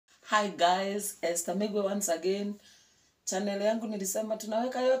Hi guys, Esther Migwe once again. Channel yangu nilisema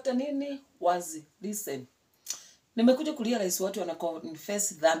tunaweka yote nini wazi. Listen. Nimekuja kurealize watu wana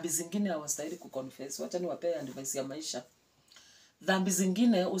confess dhambi zingine hawastahili kuconfess. Wacha niwapee advice ya maisha. Dhambi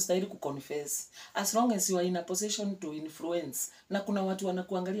zingine ustahili kuconfess. As long as you are in a position to influence. Na kuna watu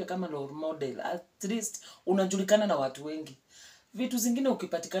wanakuangalia kama role model. At least unajulikana na watu wengi. Vitu zingine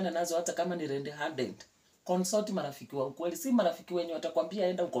ukipatikana nazo hata kama ni red handed. Consult marafiki wa ukweli, si marafiki wenye watakwambia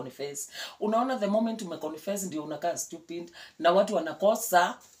enda uconfess. Unaona the moment umeconfess ndio unakaa stupid na watu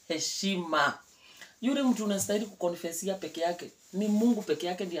wanakosa heshima. Yule mtu unastahili kuconfessia peke yake ni Mungu peke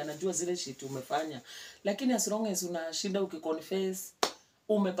yake ndiye anajua zile shit umefanya. Lakini as long as unashinda ukiconfess,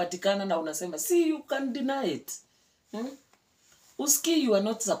 umepatikana na unasema see you can deny it. Usikii you are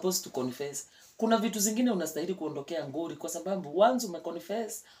not supposed to confess. Kuna vitu zingine unastahili kuondokea ngori kwa sababu once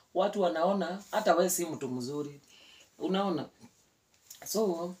umeconfess watu wanaona hata wewe si mtu mzuri. Unaona?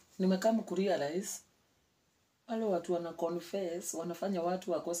 So, nimekaa kurealize wale watu wana confess wanafanya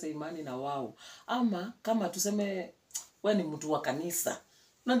watu wakose imani na wao. Ama kama tuseme wewe ni mtu wa kanisa.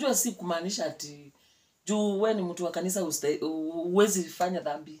 Unajua si kumaanisha ati juu wewe ni mtu wa kanisa huwezi fanya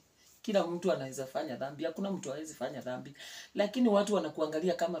dhambi. Kila mtu anaweza fanya dhambi. Hakuna mtu hawezi fanya dhambi. Lakini watu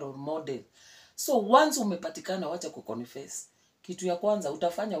wanakuangalia kama role model. So once umepatikana wacha kuconfess. Kitu ya kwanza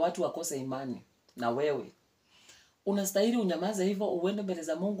utafanya watu wakose imani na wewe. Unastahili unyamaze hivyo uende mbele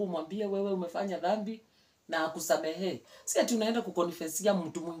za Mungu umwambie wewe umefanya dhambi na akusamehe. Si ati unaenda kuconfessia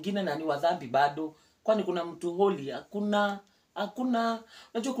mtu mwingine na ni wa dhambi bado. Kwani kuna mtu holy? Hakuna.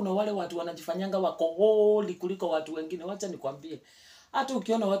 Unajua kuna wale watu wanajifanyanga wako holy kuliko watu wengine. Wacha nikwambie. Hata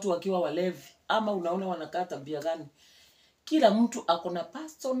ukiona watu wakiwa walevi ama unaona wanakaa tabia gani, kila mtu akona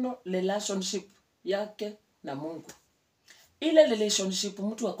personal relationship yake na Mungu. Ile relationship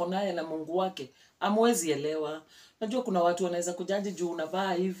mtu akonaye na Mungu wake amwezi elewa. Unajua kuna watu wanaweza kujaji juu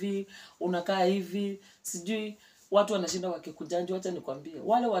unavaa hivi, unakaa hivi, sijui watu wanashinda wakikujaji. Wacha nikwambie,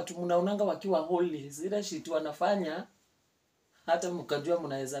 wale watu mnaonanga wakiwa holy, zile shit wanafanya hata mkajua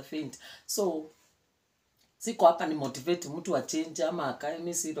mnaweza faint. So siko hapa ni motivate mtu wa change ama akae,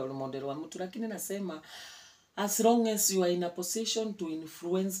 mimi si role model wa mtu, lakini nasema as long as you are in a position to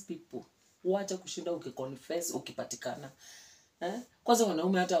influence people, wacha kushinda ukiconfess ukipatikana. Kwanza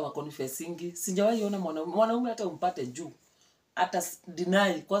wanaume hata waconfessingi. Sijawahi ona mwanaume hata umpate juu hata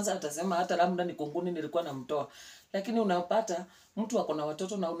deny, kwanza atasema hata labda ni kunguni nilikuwa namtoa. Lakini unapata mtu ako na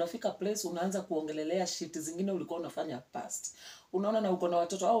watoto na unafika place unaanza kuongelelea shit zingine ulikuwa unafanya past. Unaona na uko na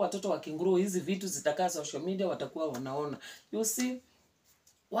watoto au watoto wakingrow hizi vitu zitakaa social media watakuwa wanaona. You see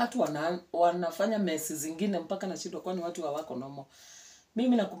watu wanafanya mess zingine mpaka na shida kwani watu hawako normal.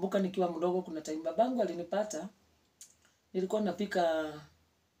 Mimi nakumbuka nikiwa mdogo kuna time babangu alinipata nilikuwa napika,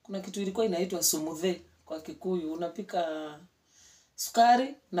 kuna kitu ilikuwa inaitwa sumuthe kwa Kikuyu. Unapika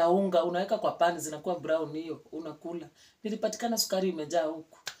sukari na unga, unaweka kwa pani zinakuwa brown hiyo, unakula. Nilipatikana sukari imejaa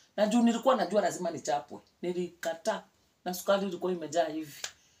huku. Na juu nilikuwa najua lazima nichapwe. Nilikataa na sukari ilikuwa imejaa hivi.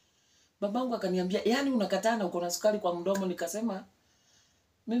 Babangu akaniambia, "Yaani unakataa na uko na sukari kwa mdomo?" Nikasema,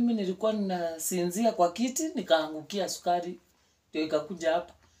 "Mimi nilikuwa ninasinzia kwa kiti, nikaangukia sukari ndio ikakuja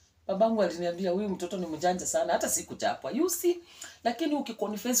hapa." Babangu aliniambia huyu mtoto ni mjanja sana, hata sikuchapwa. You see, lakini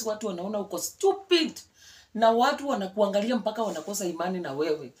ukiconfess watu wanaona uko stupid na watu wanakuangalia mpaka wanakosa imani na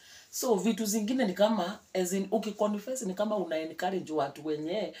wewe. So vitu zingine ni kama as in ukiconfess ni kama una encourage watu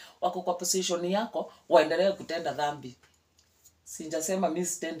wenye wako kwa position yako waendelee kutenda dhambi. Sijasema mimi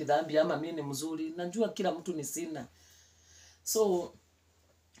sitendi dhambi ama mimi ni mzuri, najua kila mtu ni sina. So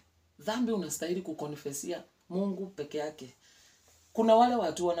dhambi unastahili kuconfessia Mungu peke yake. Kuna wale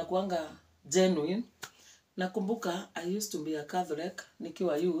watu wanakuanga genuine. Nakumbuka I used to be a Catholic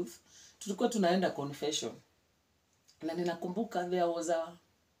nikiwa youth. Tulikuwa tunaenda confession. Na ninakumbuka there was a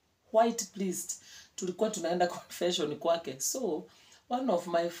white priest. Tulikuwa tunaenda confession kwake. So one of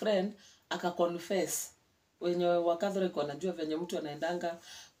my friend aka-confess. Wenye wa Catholic wanajua venye mtu anaendanga,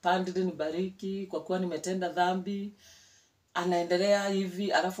 "Padri nibariki kwa kuwa nimetenda dhambi." Anaendelea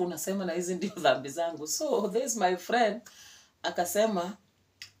hivi alafu unasema na hizi ndio dhambi zangu. So this my friend akasema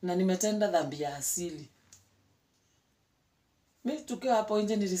na nimetenda dhambi ya asili. Mimi tukiwa hapo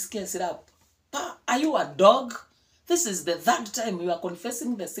nje nilisikia slap. "Pa, are you a dog? This is the third time you are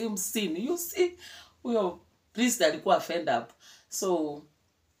confessing the same sin." You see, huyo priest alikuwa offended up. So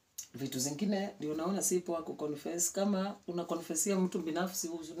vitu zingine ndio unaona si poa kuconfess. Kama unaconfessia mtu binafsi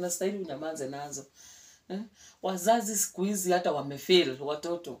unastahili unyamaze nazo. Wazazi siku hizi hata wamefail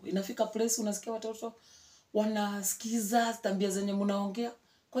watoto. Inafika place unasikia watoto wanasikiza tabia zenye mnaongea.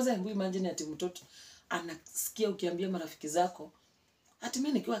 Kwanza hebu imagine ati mtoto anasikia ukiambia marafiki zako ati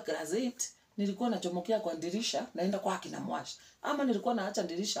mimi nikiwa class 8 nilikuwa nachomokea kwa dirisha naenda kwa akina Mwasha, ama nilikuwa naacha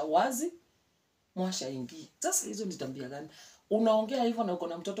dirisha wazi Mwasha ingie. Sasa hizo ni tabia gani? Unaongea hivyo na uko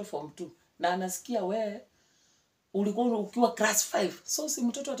na mtoto form 2 na anasikia we ulikuwa ukiwa class 5. So si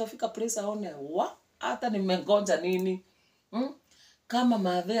mtoto atafika place aone hata nimegonja nini? Kama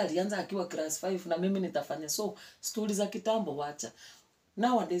Maadhe alianza akiwa class 5 na mimi nitafanya. So stories za kitambo wacha.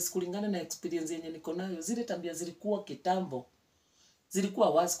 Nowadays kulingana na experience yenye niko nayo, zile tabia zilikuwa kitambo zilikuwa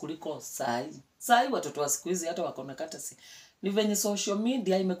wazi kuliko sai. Sai watoto wa siku hizi hata wako na katasi. Ni venye social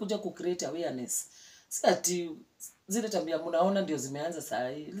media imekuja ku create awareness. Si ati zile tabia mnaona ndio zimeanza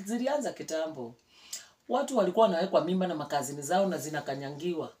sai. Zilianza kitambo. Watu walikuwa wanawekwa mimba na makazini zao na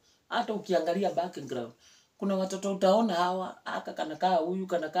zinakanyangiwa. Hata ukiangalia background, kuna watoto utaona hawa aka kanakaa huyu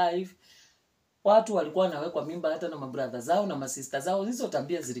kanakaa hivi. Watu walikuwa wanawekwa mimba hata na mabrother zao na masista zao. Hizo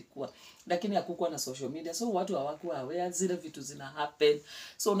tabia zilikuwa, lakini hakukuwa na social media, so watu hawakuwa aware zile vitu zina happen.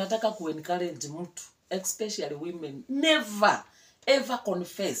 So unataka ku encourage mtu, especially women, never ever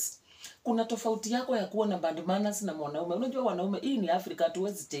confess. Kuna tofauti yako ya kuwa na bad manners na mwanaume. Unajua wanaume, hii ni Africa,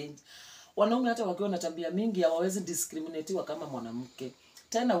 hatuwezi change. Wanaume hata wakiwa na tabia mingi hawawezi discriminatiwa kama mwanamke.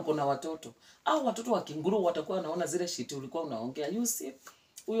 Tena uko na watoto. Au watoto wa kinguru watakuwa wanaona zile shit ulikuwa unaongea. You see,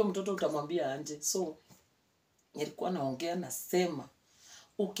 huyo mtoto utamwambia anje. So nilikuwa naongea nasema,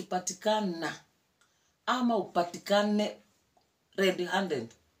 ukipatikana ama upatikane red handed,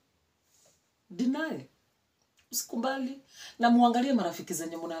 deny. Usikubali. Na muangalie marafiki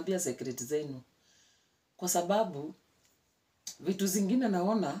zenye mnaambia secret zenu. Kwa sababu vitu zingine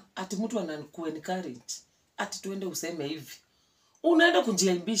naona ati mtu anakuencourage ati tuende useme hivi, unaenda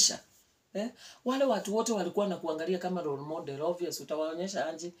kujiaibisha. Wale watu wote walikuwa na kuangalia kama role model, obvious utawaonyesha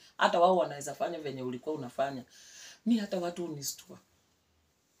anje hata wao wanaweza fanya venye ulikuwa unafanya. Mimi hata watu unistua.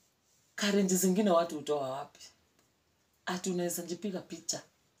 Current zingine watu utoa wapi? Ati unaweza jipiga picha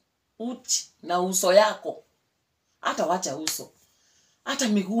uchi na uso yako, hata wacha uso, hata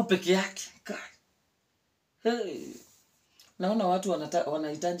miguu peke yake. Hey. Naona watu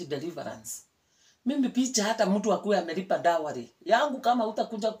wanahitaji deliverance. Mimi picha hata mtu akuwe amelipa dawari yangu, kama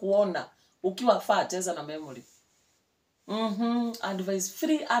utakuja kuona ukiwa faa, cheza na memory. Advice,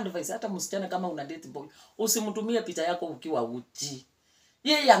 free advice. Hata msichana kama una date boy, usimtumie picha yako ukiwa uchi.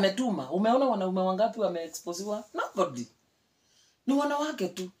 Yeye ametuma. Umeona wanaume wangapi wameexposiwa? Nobody. Ni wanawake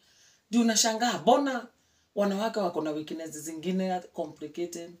tu. Ndio unashangaa bona wanawake wako na weakness zingine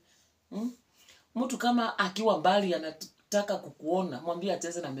complicated. Mtu kama akiwa mbali anataka kukuona, mwambie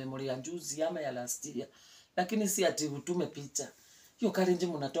acheze na memory ya juzi ama ya last year. Lakini si ati utume picha. Hiyo courage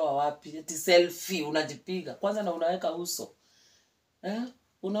mnatoa wapi? Ati selfie unajipiga kwanza na unaweka uso.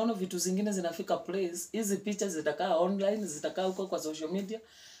 Unaona vitu zingine zinafika place, hizi picha zitakaa online, zitakaa huko kwa social media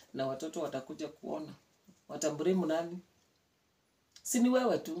na watoto watakuja kuona. Watambrimu nani? Si ni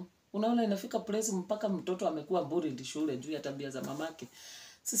wewe tu. Unaona inafika place mpaka mtoto amekuwa bullied shule juu ya tabia za mamake.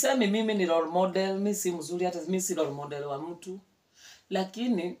 Sisemi mimi ni role model, mimi si mzuri, hata mimi si role model wa mtu.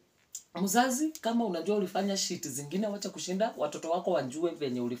 Lakini mzazi, kama unajua ulifanya shit zingine, wacha kushinda watoto wako wajue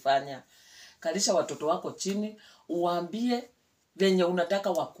venye ulifanya. Kalisha watoto wako chini, uwaambie venye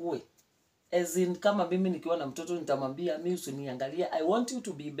unataka wakue. As in, kama mimi nikiwa na mtoto nitamwambia, mimi usiniangalie, I want you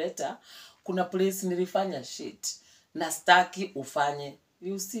to be better. Kuna place nilifanya shit na staki ufanye.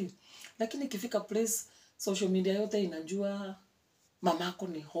 You see? Lakini ikifika place social media yote inajua mamako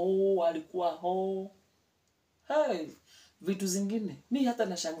ni ho, alikuwa ho. Hey, vitu zingine. Mimi hata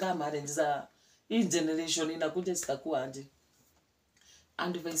nashangaa marriage za hii generation inakuja zitakuwa aje.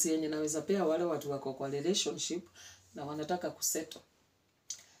 Advice yenye naweza pea wale watu wako kwa relationship na wanataka kusettle.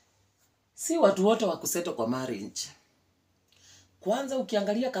 Si watu wote wa kusettle kwa marriage. Kwanza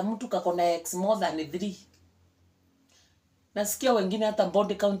ukiangalia kama mtu kako na ex more than 3. Nasikia wengine hata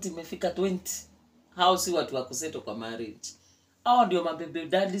body count imefika 20. Hao si watu wa kusettle kwa marriage. Hao ndio mababy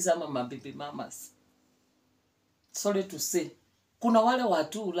daddies ama mababy mamas. Sorry to say. Kuna wale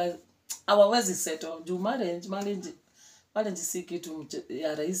watu hawawezi settle juu marriage si kitu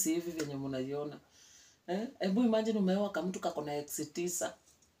ya rahisi hivi venye mnaiona. Hebu imagine umeoa kama mtu kako na ex 9.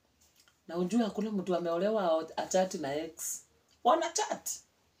 Na unjua hakuna mtu ameolewa achati na ex. Wana chat.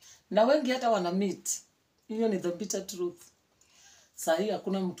 Na wengi hata wana meet. Hiyo ni the bitter truth. Sahi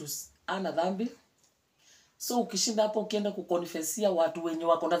hakuna mtu ana dhambi. So ukishinda hapo ukienda kukonfesia watu wenye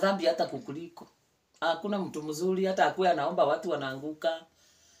wako na dhambi hata kukuliko. Hakuna mtu mzuri hata akuwe anaomba watu wanaanguka.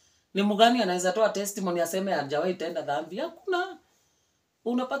 Ni mgani anaweza toa testimony aseme hajawahi tenda dhambi? Hakuna.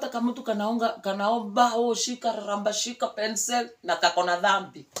 Unapata kama mtu kanaomba shika pencil na kako na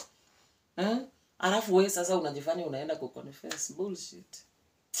dhambi. Alafu wewe sasa unajifanya unaenda kuconfess. Bullshit.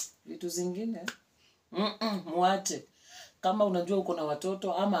 Vitu zingine muache. Kama unajua uko na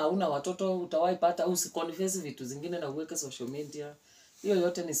watoto ama hauna watoto, utawahi pata usiconfess vitu zingine na uweke social media. Hiyo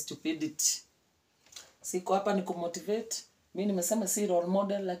yote ni stupidity. Siko hapa ni kumotivate. Mimi nimesema si role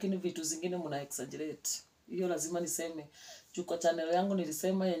model, lakini vitu zingine mna exaggerate. Hiyo lazima niseme. Juu kwa channel yangu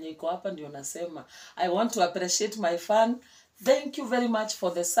nilisema, yenye iko hapa ndio nasema. I want to appreciate my fan. Thank you very much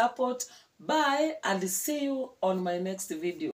for the support. Bye and see you on my next video.